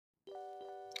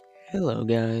Hello,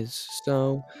 guys.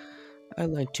 So, I'd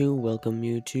like to welcome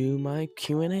you to my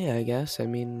Q&A, I guess. I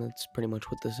mean, that's pretty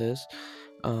much what this is.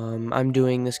 I'm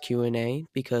doing this Q&A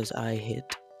because I hit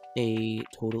a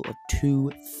total of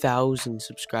 2,000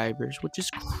 subscribers, which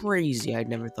is crazy. I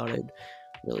never thought I'd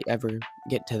really ever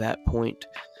get to that point.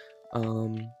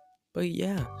 Um, but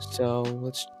yeah, so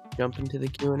let's jump into the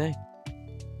Q&A.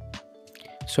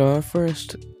 So our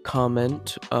first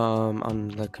comment on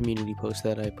the community post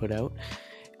that I put out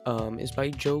is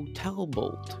by Joe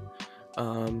Talbolt.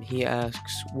 He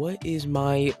asks, "What is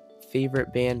my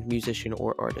favorite band, musician,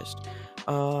 or artist?"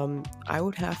 I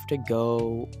would have to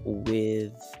go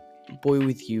with Boy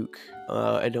with Uke.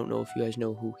 I don't know if you guys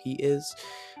know who he is.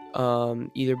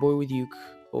 Either Boy with Uke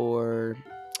or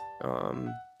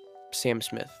um, Sam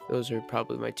Smith. Those are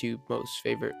probably my two most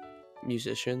favorite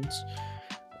musicians.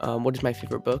 What is my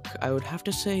favorite book? I would have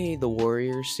to say the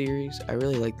Warriors series. I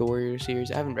really like the Warriors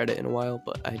series. I haven't read it in a while,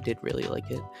 but I did really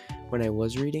like it when I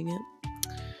was reading it.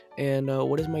 And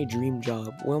what is my dream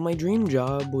job? Well, my dream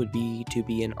job would be to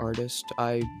be an artist.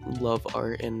 I love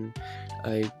art, and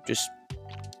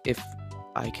if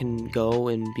I can go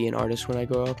and be an artist when I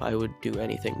grow up, I would do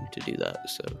anything to do that.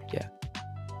 So, yeah.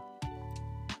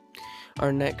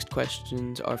 Our next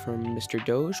questions are from Mr.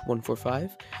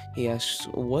 Doge145. He asks,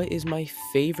 "What is my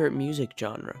favorite music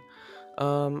genre?"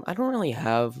 I don't really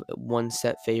have one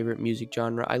set favorite music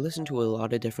genre. I listen to a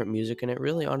lot of different music, and it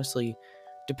really honestly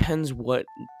depends what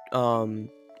um,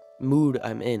 mood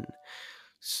I'm in.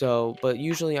 So, but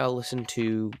usually I'll listen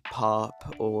to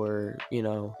pop or,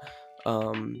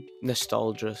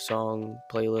 nostalgia song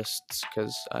playlists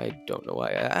because I don't know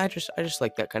why. I just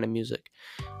like that kind of music.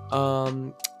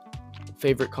 Um,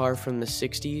 Favorite car from the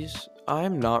 60s?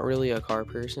 I'm not really a car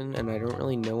person, and I don't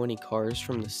really know any cars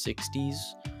from the 60s.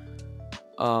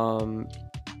 Um,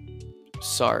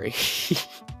 Sorry.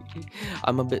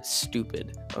 I'm a bit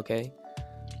stupid, okay?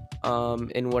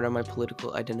 And what are my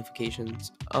political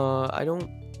identifications? I don't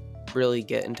really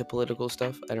get into political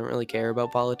stuff. I don't really care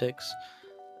about politics.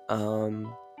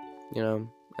 Um, you know,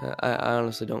 I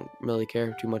honestly don't really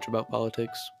care too much about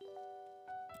politics.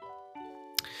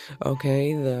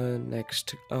 Okay, the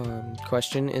next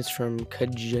question is from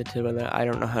Kajita. I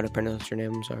don't know how to pronounce your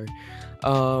name. I'm sorry.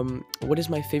 What is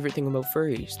my favorite thing about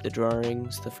furries? The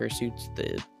drawings, the fursuits,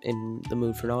 the in the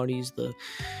mood for naughties, the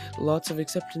lots of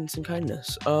acceptance and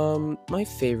kindness. My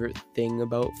favorite thing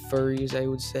about furries, I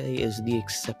would say, is the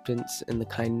acceptance and the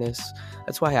kindness.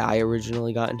 That's why I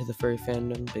originally got into the furry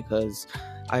fandom, because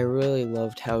I really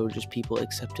loved how just people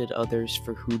accepted others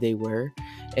for who they were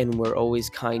and were always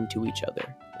kind to each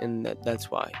other. And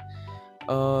that's why.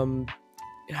 Um,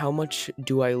 how much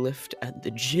do I lift at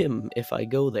the gym if I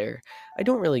go there? I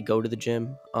don't really go to the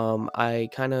gym. I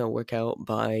kind of work out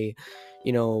by,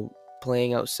 you know,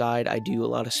 playing outside. I do a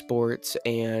lot of sports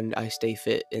and I stay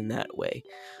fit in that way.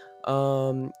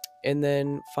 Um, and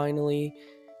then finally,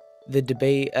 the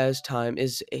debate as time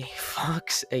is: a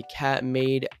fox a cat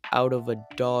made out of a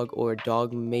dog or a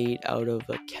dog made out of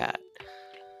a cat?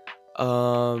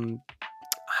 Um,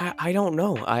 I don't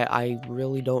know. I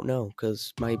really don't know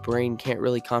because my brain can't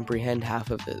really comprehend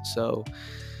half of it. So,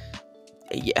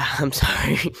 yeah, I'm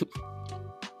sorry.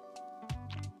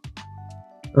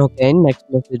 Okay, next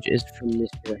message is from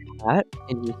Mr. Hat,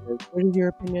 and he says, "What is your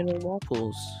opinion on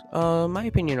waffles?" My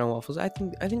opinion on waffles, I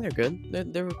think they're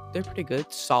good. They're pretty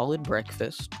good. Solid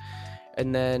breakfast.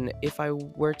 And then if I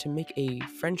were to make a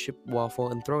friendship waffle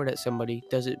and throw it at somebody,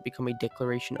 does it become a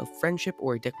declaration of friendship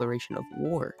or a declaration of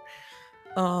war?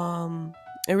 Um,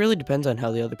 it really depends on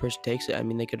how the other person takes it. I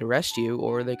mean, they could arrest you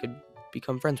or they could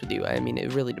become friends with you. I mean,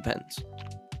 it really depends.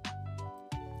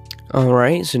 All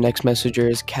right, so next messenger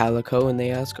is Calico, and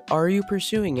they ask, "Are you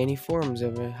pursuing any forms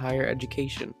of a higher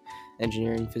education,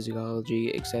 engineering,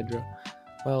 physiology, etc.?"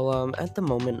 Well, at the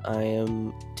moment, I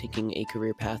am taking a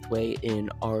career pathway in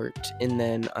art, and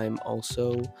then I'm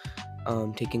also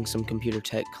taking some computer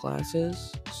tech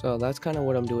classes. So that's kind of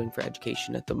what I'm doing for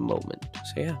education at the moment.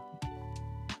 So yeah.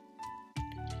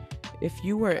 If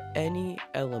you were any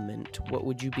element, what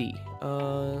would you be?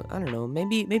 I don't know.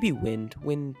 Maybe wind.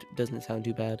 Wind doesn't sound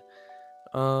too bad.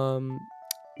 Um,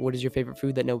 what is your favorite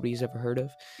food that nobody's ever heard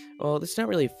of? Well, it's not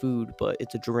really a food, but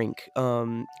it's a drink.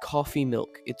 Coffee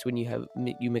milk. It's when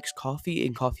you mix coffee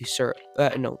and coffee syrup.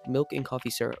 No, milk and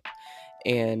coffee syrup,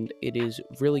 and it is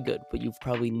really good. But you've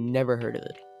probably never heard of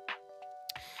it.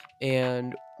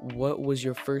 And what was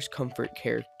your first comfort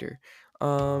character?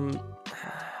 Um,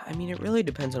 I mean, it really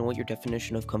depends on what your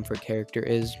definition of comfort character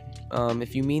is.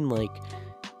 If you mean like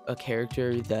a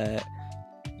character that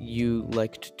you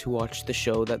liked to watch the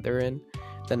show that they're in,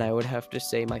 then I would have to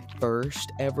say my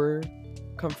first ever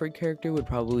comfort character would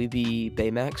probably be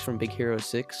Baymax from Big Hero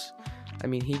 6. I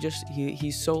mean,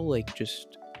 he's so like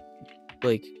just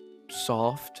like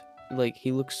soft. Like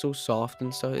he looks so soft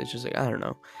and stuff. It's just like I don't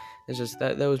know. It's just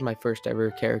that was my first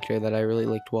ever character that I really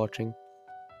liked watching.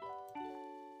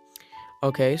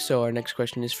 Okay, so our next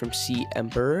question is from C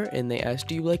Emperor, and they ask,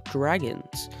 "Do you like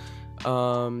dragons?"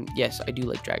 Yes, I do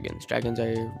like dragons. Dragons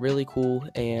are really cool,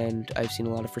 and I've seen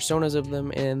a lot of personas of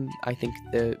them, and I think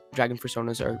the dragon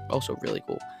personas are also really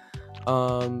cool.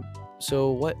 Um,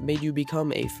 so what made you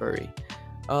become a furry?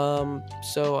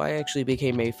 So I actually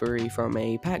became a furry from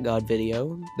a Pat God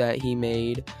video that he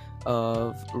made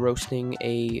of roasting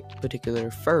a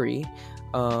particular furry,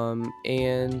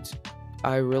 and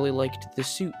I really liked the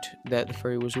suit that the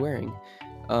furry was wearing.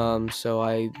 So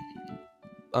I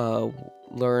uh,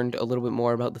 learned a little bit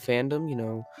more about the fandom,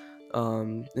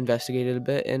 investigated a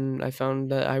bit, and I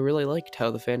found that I really liked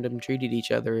how the fandom treated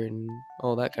each other and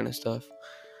all that kind of stuff.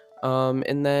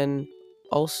 And then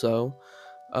also,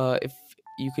 if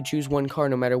you could choose one car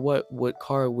no matter what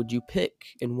car would you pick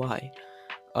and why?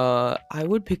 I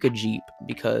would pick a Jeep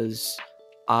because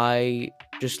I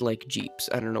just like Jeeps.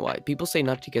 I don't know why. People say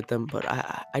not to get them, but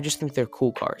I just think they're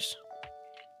cool cars.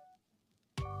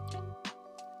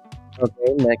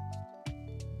 Okay,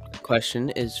 next question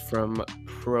is from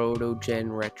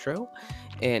Protogen Retro,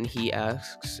 and he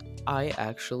asks, I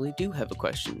actually do have a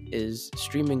question. Is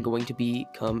streaming going to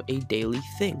become a daily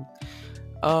thing?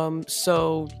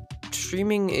 So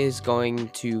streaming is going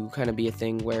to kind of be a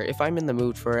thing where if I'm in the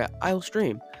mood for it, I'll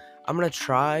stream. I'm gonna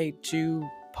try to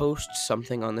post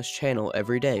something on this channel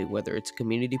every day, whether it's a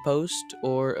community post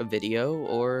or a video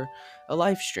or a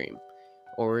live stream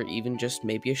or even just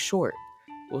maybe a short.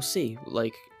 We'll see.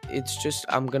 Like, it's just,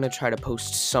 I'm gonna try to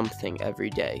post something every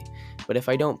day. But if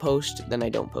I don't post, then I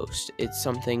don't post. It's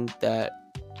something that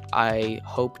I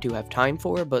hope to have time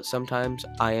for, but sometimes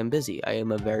I am busy. I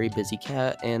am a very busy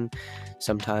cat, and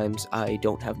sometimes I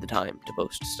don't have the time to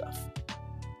post stuff.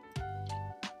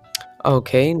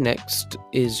 Okay, next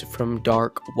is from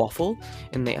Dark Waffle,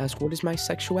 and they ask, "What is my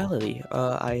sexuality?"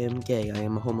 I am gay. I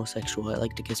am a homosexual. I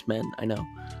like to kiss men. I know.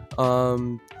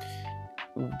 Um,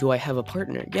 do I have a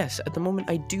partner? Yes, at the moment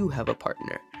I do have a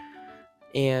partner.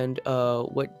 And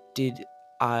when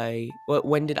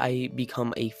did I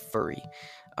become a furry?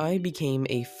 I became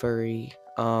a furry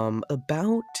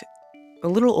about a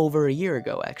little over a year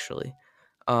ago, actually.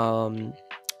 Um,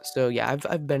 so yeah,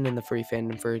 I've been in the furry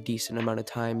fandom for a decent amount of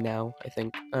time now. I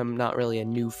think I'm not really a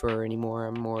new fur anymore.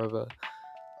 I'm more of a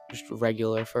just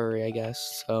regular furry, I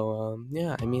guess. So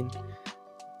yeah, I mean,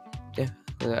 yeah,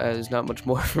 there's not much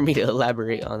more for me to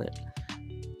elaborate on it.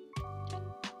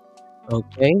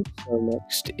 Okay, so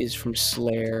next is from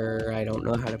Slayer. I don't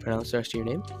know how to pronounce the rest of your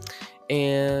name.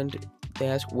 And they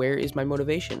ask, "Where is my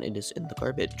motivation?" It is in the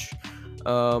garbage.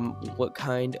 What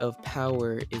kind of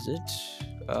power is it?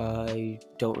 I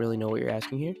don't really know what you're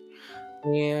asking here.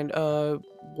 And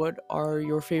what are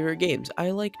your favorite games?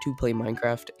 I like to play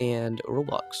Minecraft and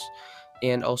Roblox,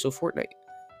 and also Fortnite.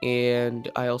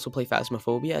 And I also play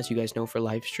Phasmophobia, as you guys know, for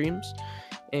live streams.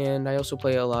 And I also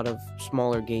play a lot of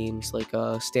smaller games like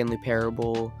Stanley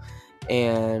Parable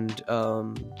and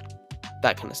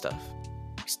that kind of stuff,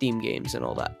 Steam games and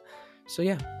all that. So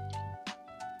yeah.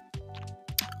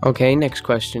 Okay, next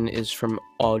question is from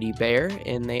Audie Bear,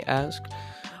 and they ask,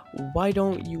 "Why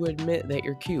don't you admit that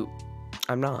you're cute?"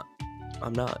 I'm not.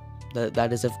 I'm not.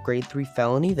 That is a grade 3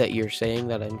 felony that you're saying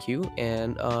that I'm cute,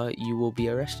 and you will be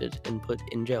arrested and put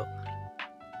in jail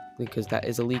because that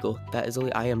is illegal. That is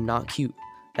illegal. I am not cute.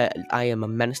 I am a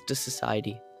menace to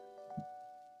society.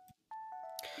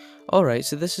 All right,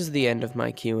 so this is the end of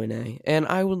my Q&A, and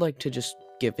I would like to just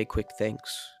give a quick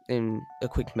thanks and a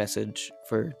quick message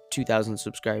for 2,000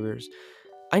 subscribers.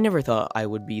 I never thought I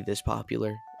would be this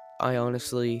popular. I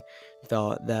honestly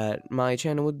thought that my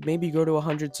channel would maybe go to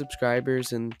 100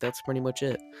 subscribers and that's pretty much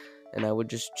it. And I would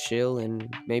just chill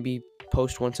and maybe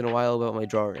post once in a while about my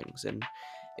drawings. And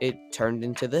it turned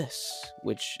into this,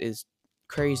 which is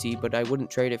crazy, but I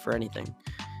wouldn't trade it for anything.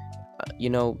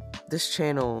 This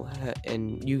channel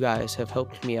and you guys have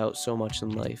helped me out so much in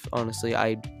life. Honestly,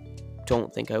 I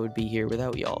don't think I would be here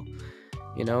without y'all.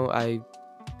 I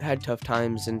had tough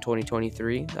times in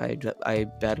 2023. I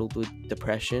battled with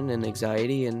depression and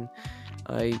anxiety, and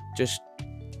I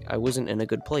wasn't in a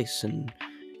good place, and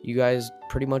you guys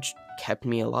pretty much kept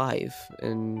me alive,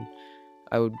 and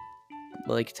I would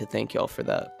like to thank y'all for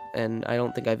that. And I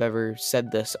don't think I've ever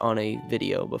said this on a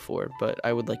video before, but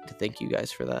I would like to thank you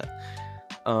guys for that.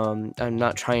 I'm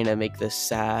not trying to make this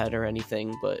sad or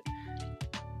anything, but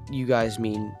you guys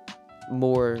mean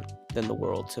more than the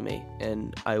world to me,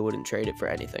 and I wouldn't trade it for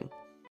anything.